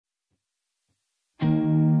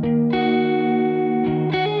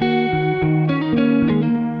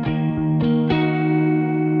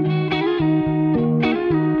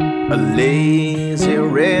lazy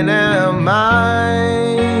rain am I.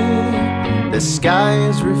 The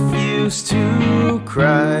skies refuse to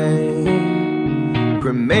cry.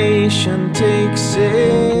 Cremation takes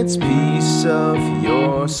its piece of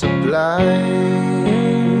your supply.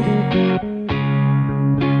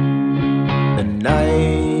 The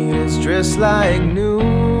night is dressed like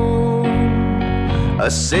noon. A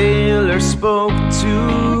sailor spoke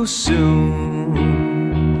too soon,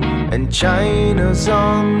 and China's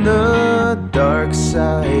on the dark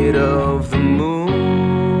side of the moon.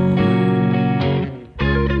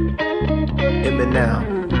 Hear me now.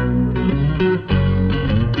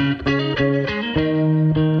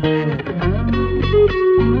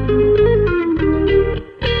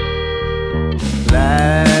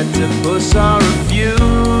 Platypus are a few,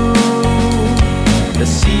 the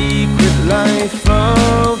secret life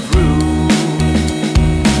of Rue,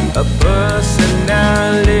 a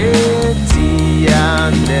personality I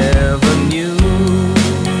never knew.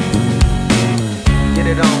 Get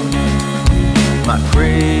it on. My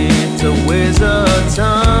crater weighs a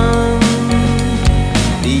ton.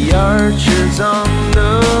 The archer's on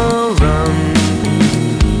the run,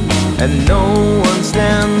 and no one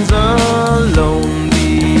stands alone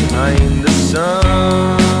behind the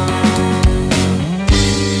sun.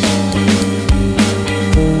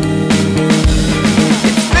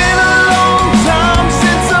 It's been a long time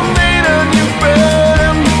since I made a new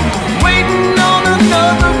friend, waiting on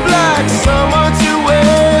another black summer to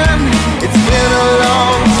end. It's been a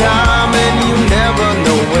long time and you never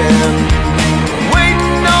know when,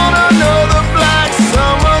 waiting on another black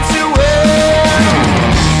summer to end.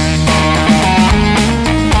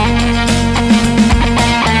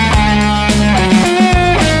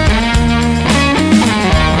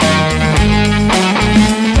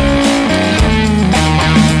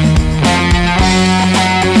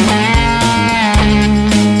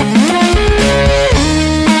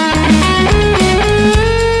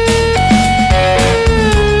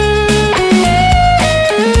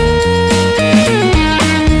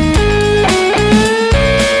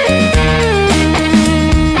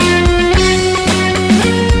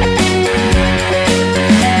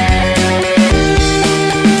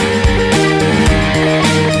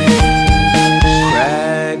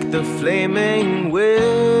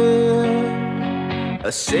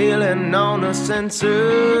 Sailing on a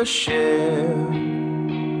censorship,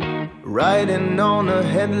 riding on a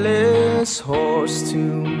headless horse to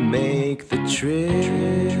make the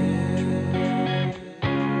trip.